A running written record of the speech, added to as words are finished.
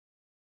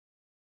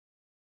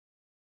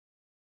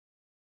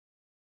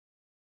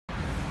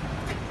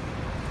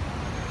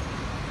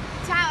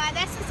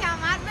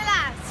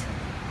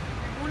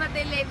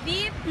delle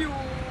vie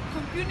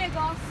con più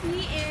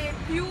negozi e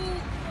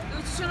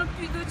dove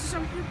ci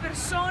sono più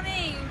persone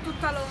in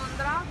tutta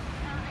Londra.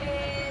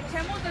 E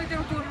c'è molta vita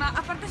notturna,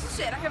 a parte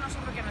stasera che non so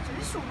perché non c'è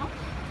nessuno,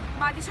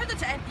 ma di solito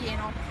è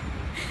pieno.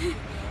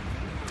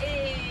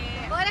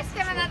 E ora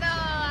stiamo andando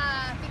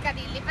a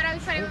Piccadilly, però vi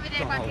faremo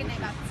vedere qualche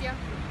negozio.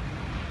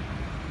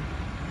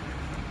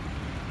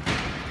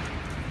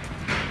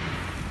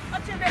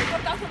 Oggi abbiamo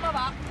portato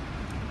Mavà.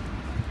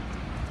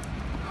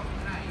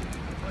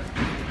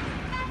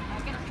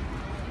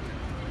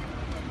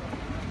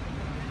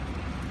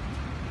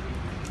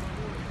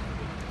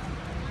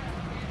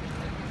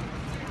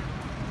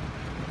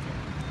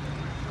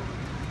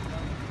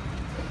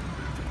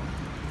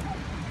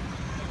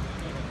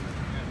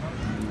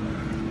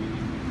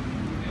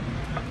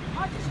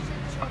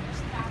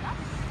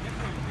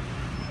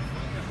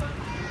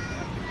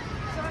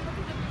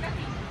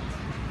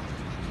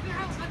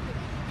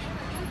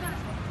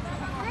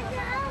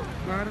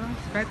 Guarda,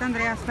 aspetta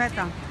Andrea,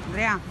 aspetta.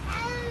 Andrea.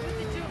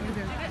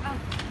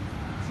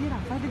 Gira,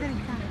 fai vedere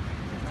il cane.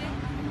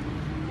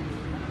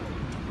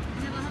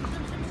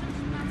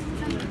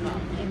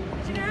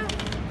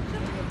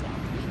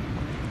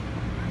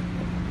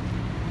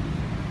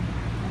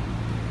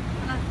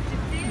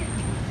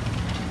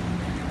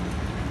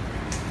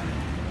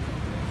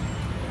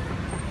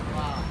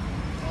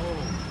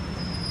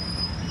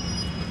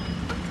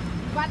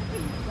 Guarda che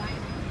guai.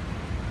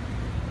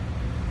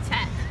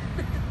 C'è.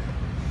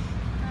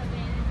 Va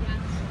bene,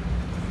 andiamo.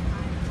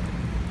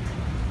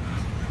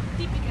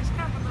 Tipica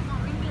scarpa da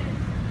mamma inglese.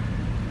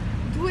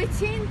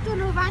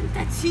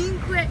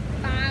 295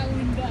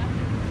 pound. Con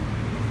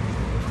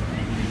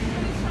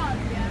i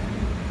soldi,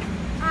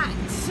 Ah,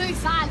 ci sono i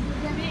saldi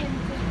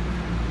ovviamente.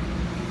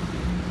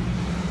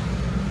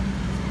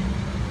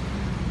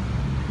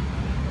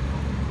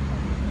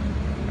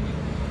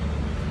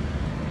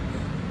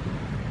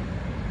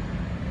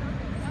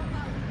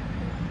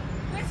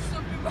 Queste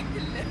sono più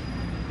belle.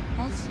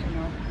 Oh sì,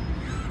 no.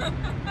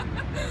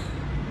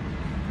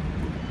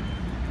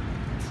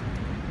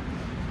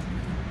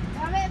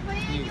 Vabbè, poi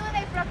ognuno ha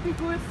i propri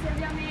gusti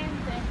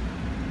ovviamente.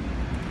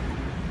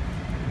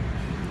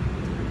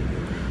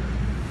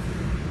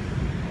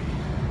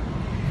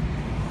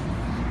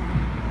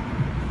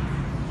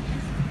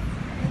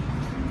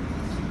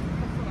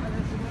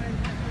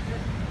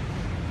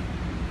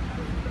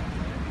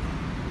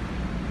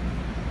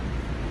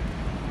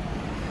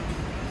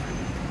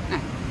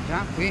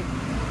 Già qui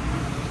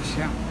ci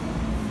siamo.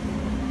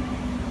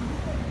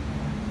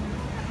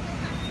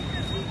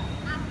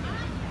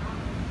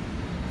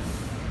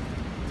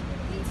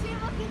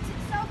 Dicevo che ci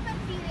stavo per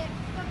dire,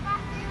 da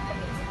parte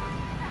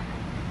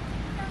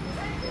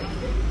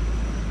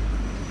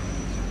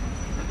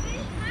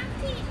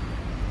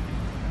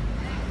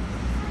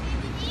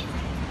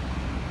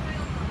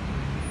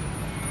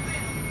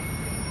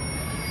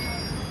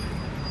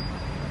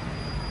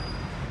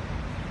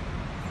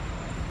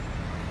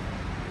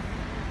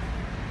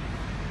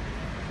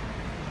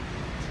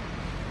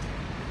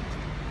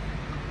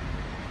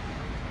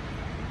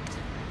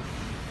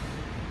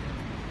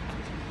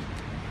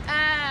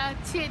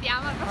ci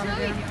vediamo al prossimo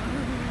video.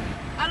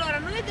 Allora,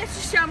 noi adesso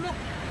siamo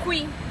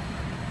qui,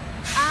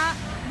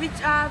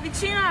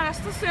 vicino alla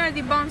stazione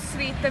di Bond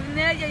Street,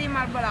 nella via di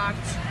Marble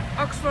Arch,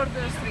 Oxford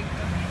Street.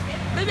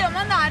 Dobbiamo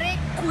andare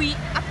qui,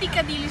 a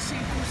Piccadilly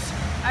Circus.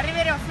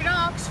 Arriveremo fino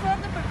a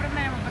Oxford e poi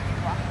prenderemo perché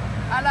qua,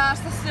 alla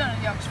stazione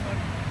di Oxford.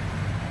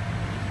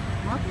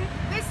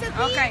 Questo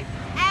qui Ok. è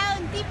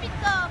un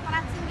tipico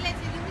palazzo inglese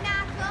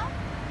illuminato.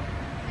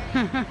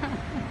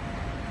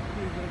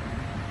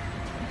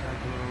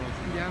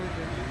 Andiamo.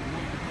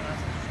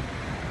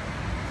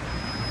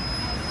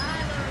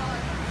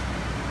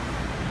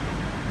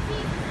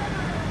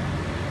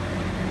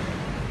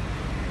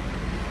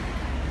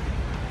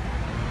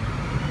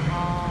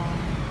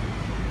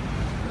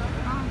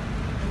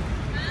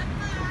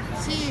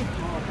 Sì,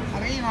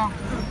 arrivo.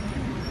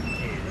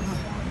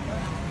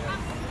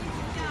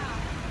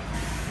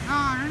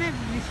 No, non è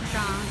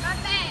pubblicità.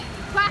 Vabbè,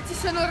 qua ci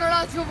sono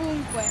orologi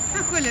ovunque.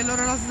 Ah, quello è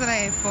l'orologio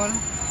dell'Apple.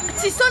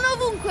 Ci sono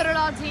ovunque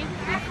orologi.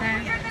 Ok.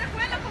 Prendere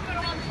quello come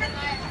orologio.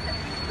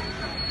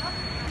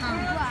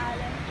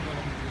 Uguale.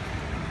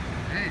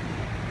 Eh.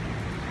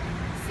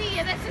 Sì,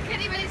 adesso che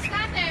arriva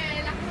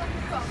l'estate la cosa più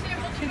comoda. Sì,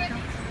 molto bene.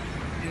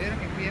 È vero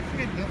che qui è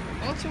freddo.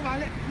 Oh, ci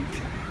vale.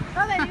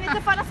 Vabbè, mi metto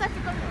a fare la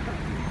selfie con loro.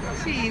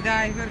 Sì,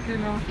 dai, perché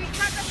no? Che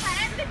cosa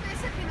sarebbe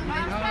questa che non mi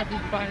Non ho la più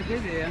pallida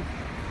idea.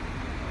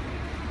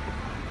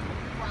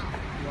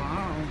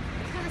 Wow.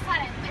 Cosa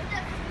sarebbe? I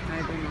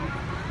don't know.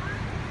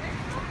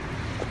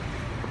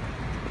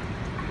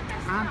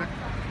 Ah, beh.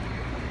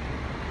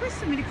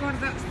 Questo mi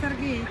ricorda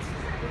Stargate.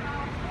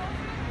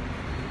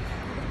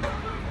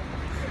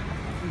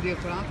 Oddio,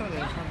 tra l'altro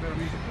devo fare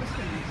veramente questo.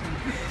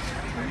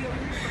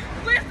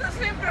 Questo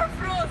sembra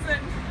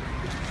Frozen.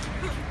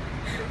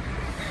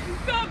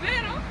 No,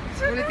 vero?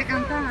 Volete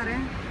cantare?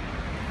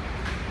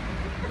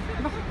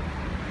 Boh.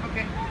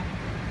 Ok.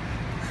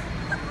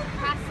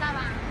 Passa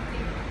avanti.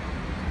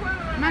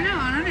 Ma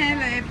no, non è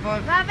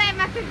l'Apple. Vabbè,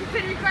 ma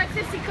per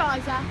qualsiasi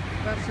cosa.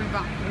 Verso il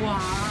bar. Wow.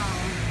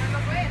 Bello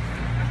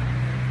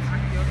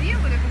questo. Io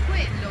volevo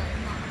quello.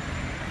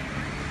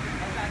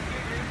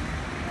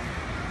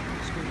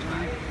 Scusa.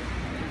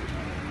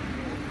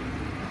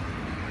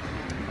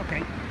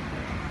 Ok.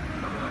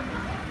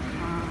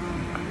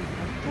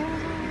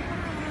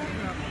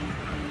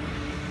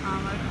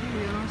 Ma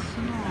qui non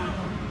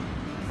sono.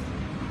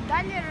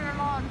 Dagli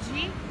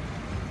orologi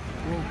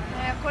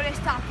con le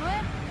statue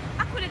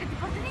a quelle che ti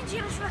portano in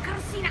giro sulla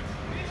carrozzina.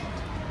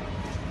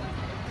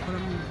 Con la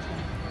musica.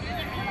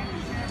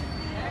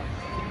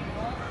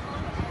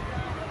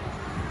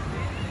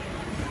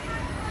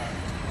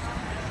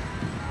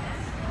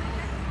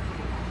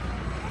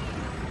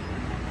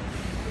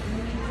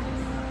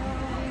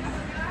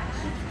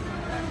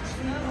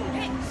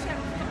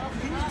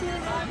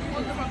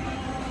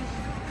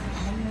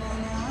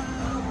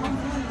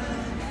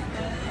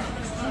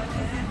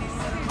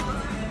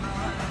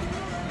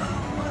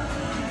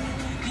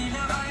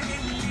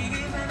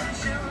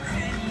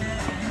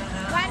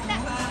 Guarda,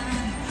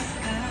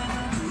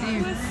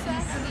 Sì.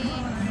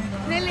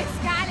 nelle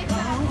scale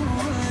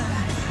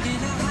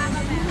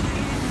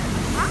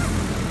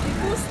Il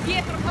bus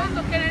dietro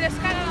quando che nelle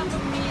scale la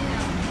bambina.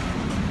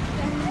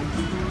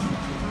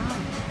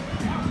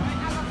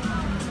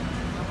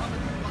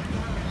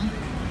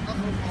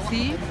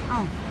 Sì?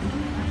 Oh.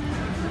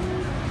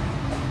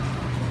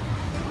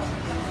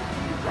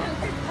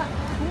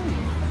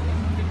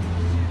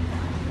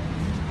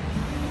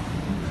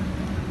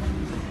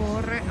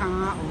 Corre.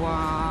 Ah,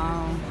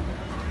 wow.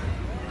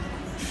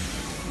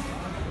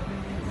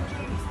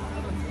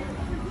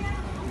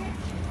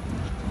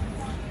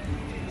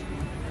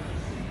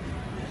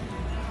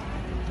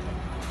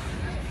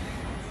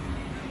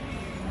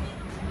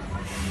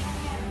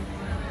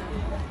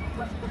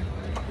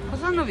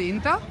 Cosa hanno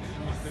vinto?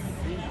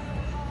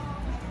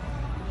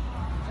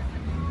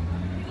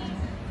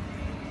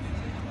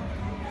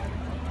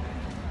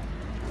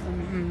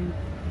 Mm.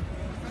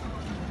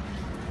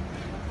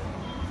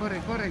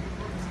 Corri, corri.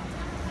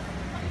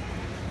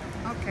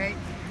 Ok,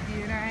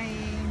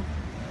 direi.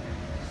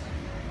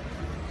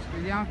 Ci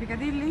vediamo a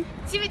Piccadilly?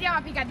 ci vediamo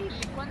a Piccadilly.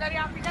 Quando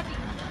arriviamo a Piccadilly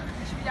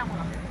ci vediamo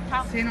là.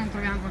 Ciao. Se non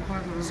troviamo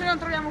qualcosa. Se non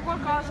troviamo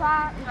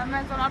qualcosa in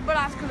mezzo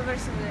all'arbolasco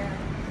dovreste vedere.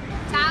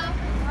 Ciao.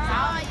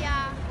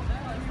 Gioia.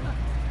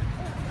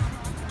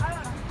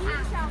 Allora, qui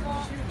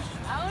siamo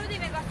a uno dei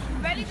negozi più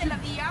belli della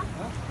via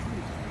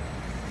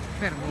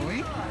Per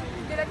voi?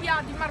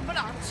 di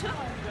Marbolaccio.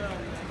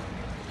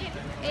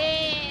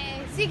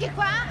 E sì che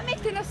qua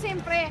mettono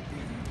sempre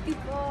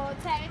tipo,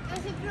 cioè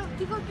mettono sempre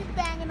tipo il Big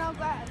Bang, no?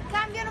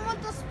 Cambiano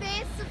molto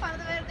spesso, fanno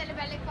davvero delle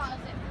belle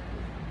cose.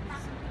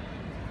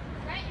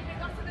 Il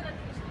negozio della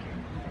Disney.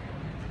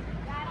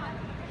 Guarda,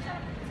 ci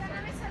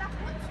hanno messo la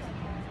foto.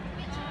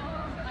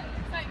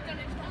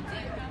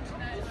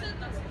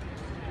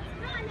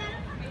 No, ne hanno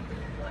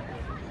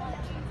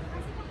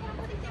fatto un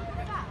po' di tempo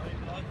fa.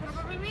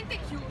 Probabilmente è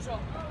chiuso.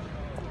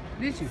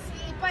 Dici?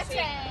 Sì, poi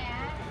c'è.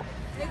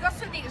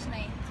 Negozio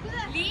Disney.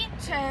 Scusa. Lì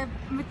c'è,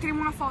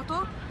 metteremo una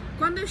foto.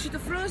 Quando è uscito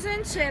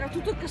Frozen c'era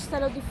tutto il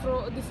castello di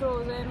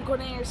Frozen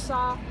con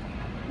Elsa.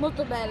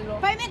 Molto bello.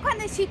 Poi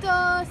quando è uscito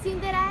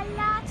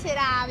Cinderella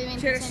c'era ovviamente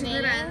C'era Chanel.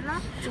 Cinderella.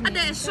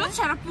 Adesso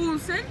c'è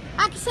Rapunzel.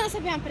 Anche se non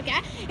sappiamo perché.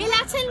 E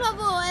là c'è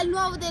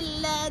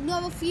il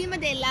nuovo film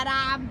della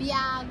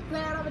rabbia,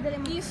 quella roba delle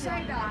emozioni.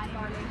 Inside Out,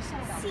 vale,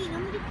 Inside Out. Sì,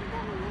 non mi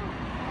ricordavo il nome.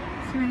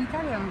 Sì, ma in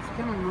Italia non si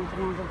chiama in un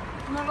altro modo.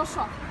 Non lo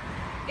so.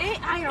 E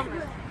Iron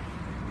Man.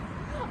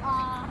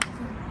 Ah,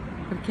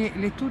 Perché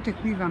le tute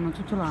qui vanno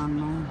tutto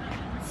l'anno.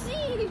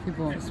 sì!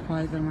 Tipo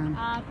Spider-Man.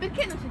 Ah,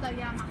 perché non si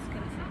toglie la maschera?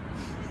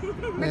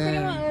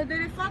 Metteremo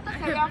delle foto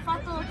che abbiamo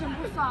fatto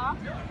tempo fa.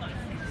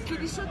 Che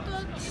di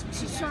sotto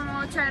ci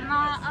sono, c'è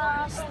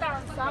una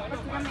stanza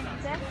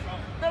praticamente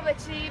dove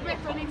ci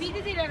mettono i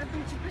video di lei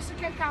principessa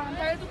che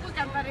canta e tu puoi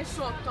cantare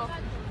sotto.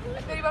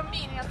 È per i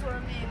bambini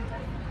naturalmente.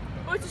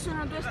 Poi ci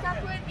sono due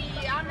statue di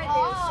Anna ed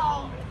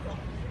Elsa.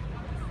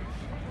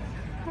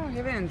 Oh, gli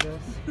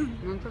Avengers.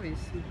 Non ti ho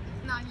visti.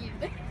 No,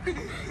 niente.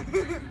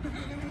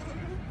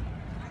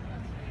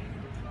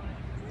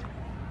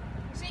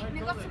 Sì, il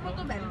negozio è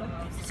molto bello.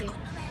 Sì.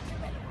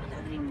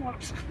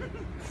 DreamWorks.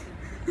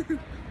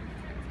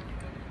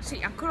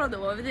 Sì, ancora lo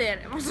devo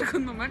vedere, ma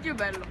secondo me è più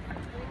bello.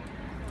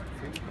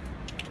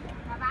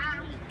 Ma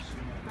va,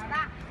 ma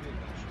va.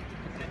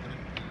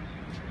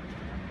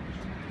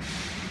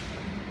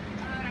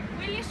 Allora,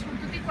 quelli sono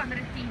tutti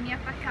quadrettini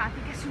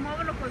attaccati che si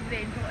muovono col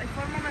vento e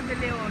formano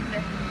delle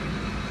onde.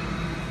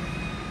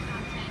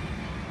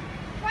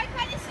 Poi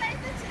qua di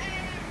solito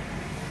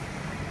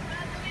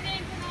Dove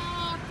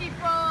vengono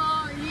tipo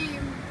gli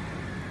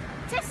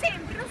c'è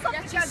sempre, non so Gli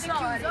perché oggi è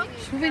accessori. chiuso.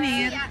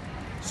 Souvenir.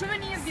 Sì,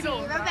 souvenir di sì,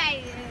 Londra.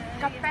 vabbè.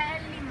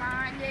 Cappelli,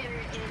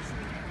 maglie e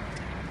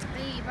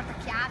I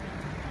portachiavi.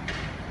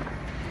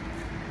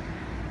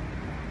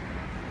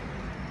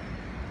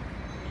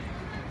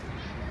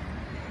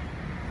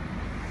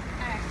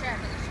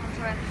 certo che sono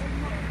giovani.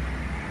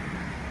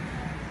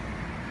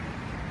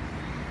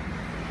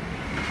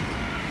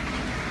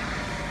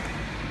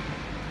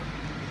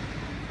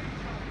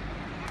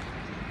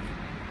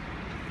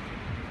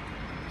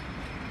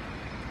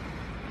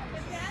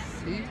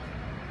 Sì.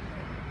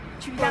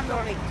 Ci vediamo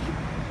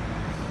orecchi.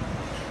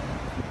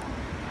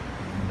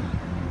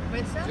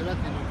 Questa?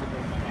 Gelatino anche per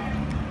Mavà.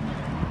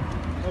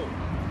 Oh.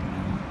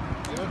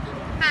 Gelatino.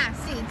 Ah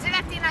sì,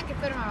 gelatina anche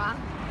per Mavà.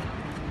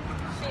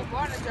 Sì,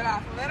 buono il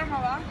gelato, vero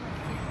Mavà?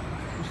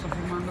 Mi sto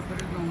filmando per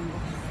il lungo.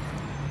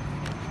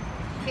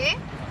 Che?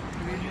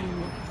 Per il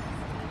lungo.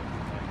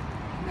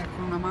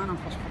 Con una mano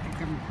fa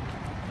fatica.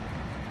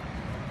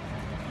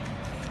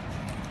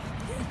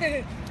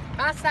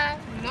 Basta?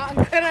 No,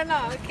 ancora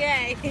no, ok.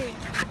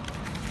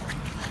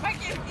 Ma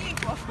che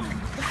schifo!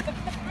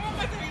 Non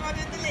mettermi male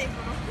il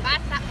telefono.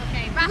 Basta,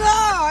 ok, basta.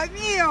 No, è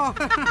mio!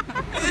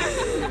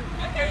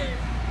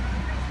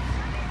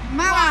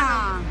 Ma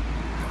va!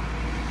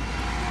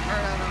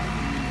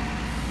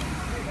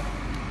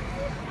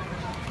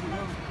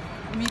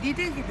 Mi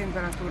dite che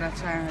temperatura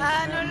c'è?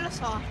 Non lo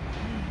so.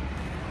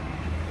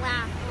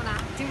 Un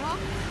attimo.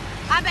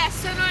 Vabbè,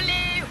 sono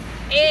le...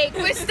 Ehi,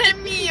 questo è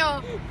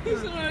mio!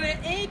 Sono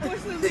le... Ehi,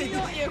 questo è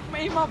mio e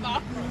come Mavà.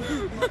 No,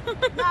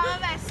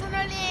 vabbè, sono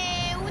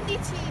le 11.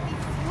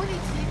 11?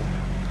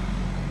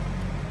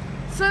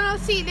 Sono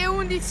sì, le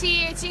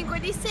 11:05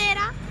 di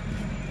sera.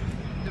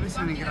 Dove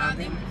sono i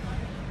gradi?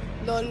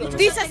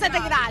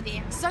 17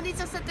 gradi. Sono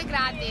 17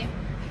 gradi.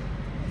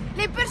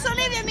 Le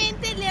persone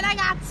ovviamente, le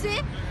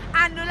ragazze,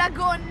 hanno la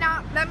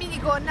gonna, la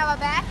minigonna,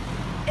 vabbè,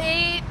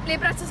 e le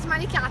braccia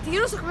smanicate. Io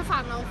non so come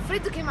fanno,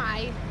 freddo che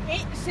mai.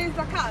 E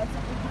senza calza.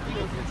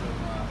 Io che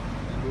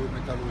sono a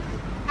metà luglio.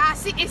 Ah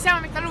sì, e siamo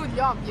a metà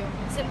luglio, ovvio,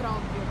 sembra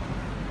ovvio.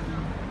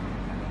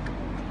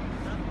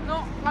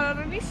 No,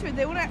 allora lì si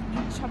vede una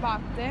in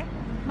ciabatte.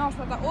 No,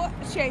 aspetta, o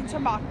si è in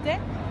ciabatte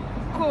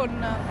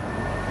con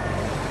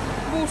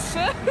bus,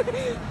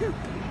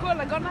 con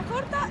la gonna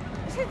corta,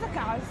 senza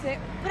calze.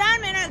 Però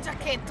almeno è il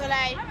giacchetto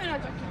lei. A me la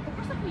giacchetta,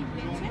 questa qui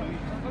invece,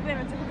 va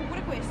bene, la giacchetta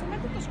pure questa, ma è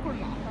tutta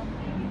scollata.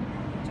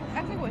 Cioè,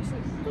 anche questa,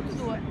 tutte e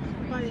due.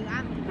 Un po'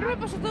 elegante. Però è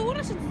passato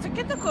una senza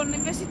giacchetto con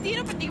il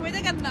vestitino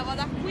praticamente che andava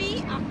da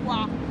qui a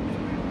qua.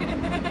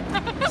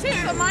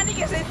 Senza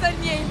maniche, senza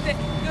niente.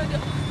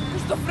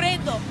 Questo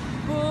freddo.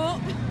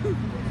 Boh.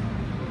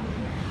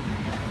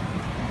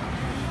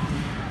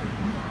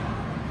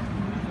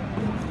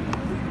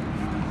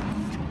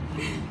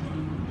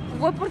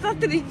 Vuoi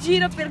portarteli in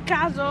giro per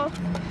caso?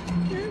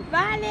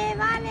 Vale,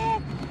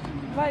 vale.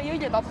 Ma io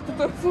gli ho dato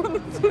tutto il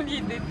fondo, non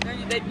gli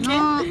dai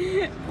No.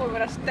 niente.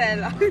 Povera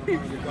Stella.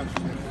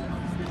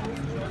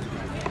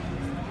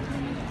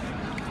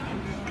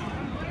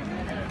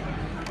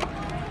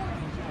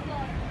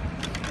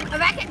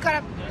 Vabbè che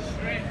ancora...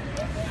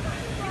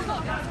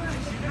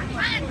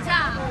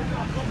 Mangia!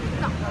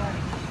 No.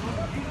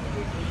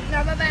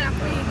 No, vabbè, la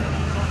pulito.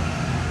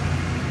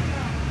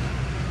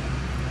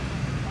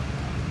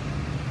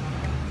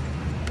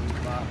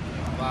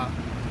 Va.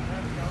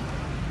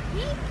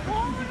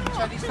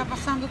 Cioè li sta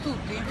passando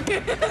tutti?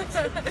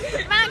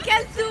 Ma anche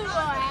al suo,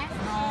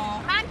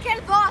 No. Ma anche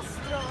al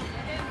vostro.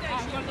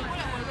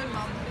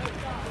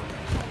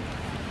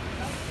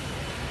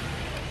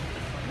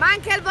 Ma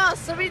anche al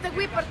vostro, venite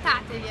qui,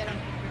 portateglielo.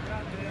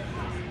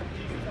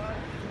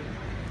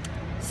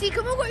 Sì,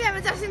 comunque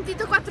abbiamo già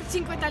sentito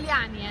 4-5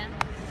 italiani,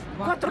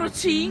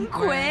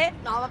 4-5?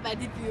 No, vabbè,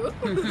 di più.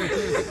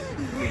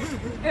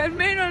 E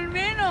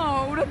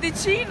almeno una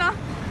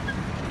decina.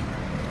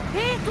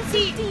 Tu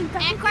sì,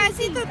 è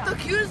quasi tutto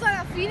chiuso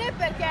alla fine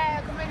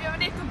perché, come vi avevo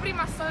detto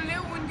prima, sono le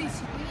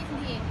 11,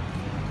 quindi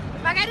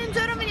magari un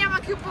giorno veniamo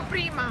anche un po'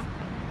 prima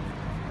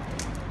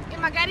e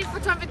magari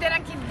facciamo vedere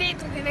anche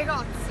dentro dei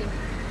negozi.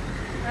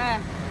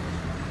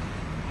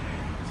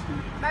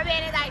 Va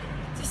bene, dai,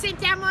 ci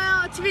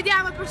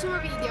vediamo al prossimo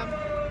video.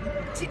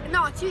 Ci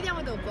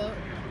vediamo dopo.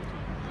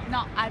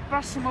 No, al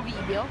prossimo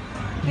video,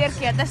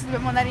 perché adesso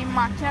dobbiamo andare in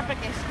macchina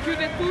perché si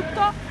chiude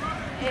tutto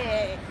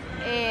e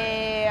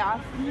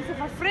inizia a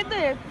far freddo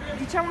e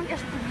diciamo anche a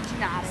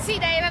sprovviginare. Sì,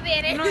 dai, va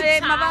bene.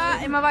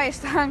 E Mavà è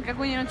stanca,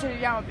 quindi non ci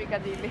arriviamo a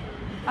Piccadilly.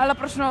 Alla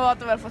prossima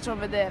volta ve lo facciamo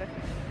vedere.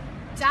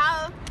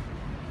 Ciao.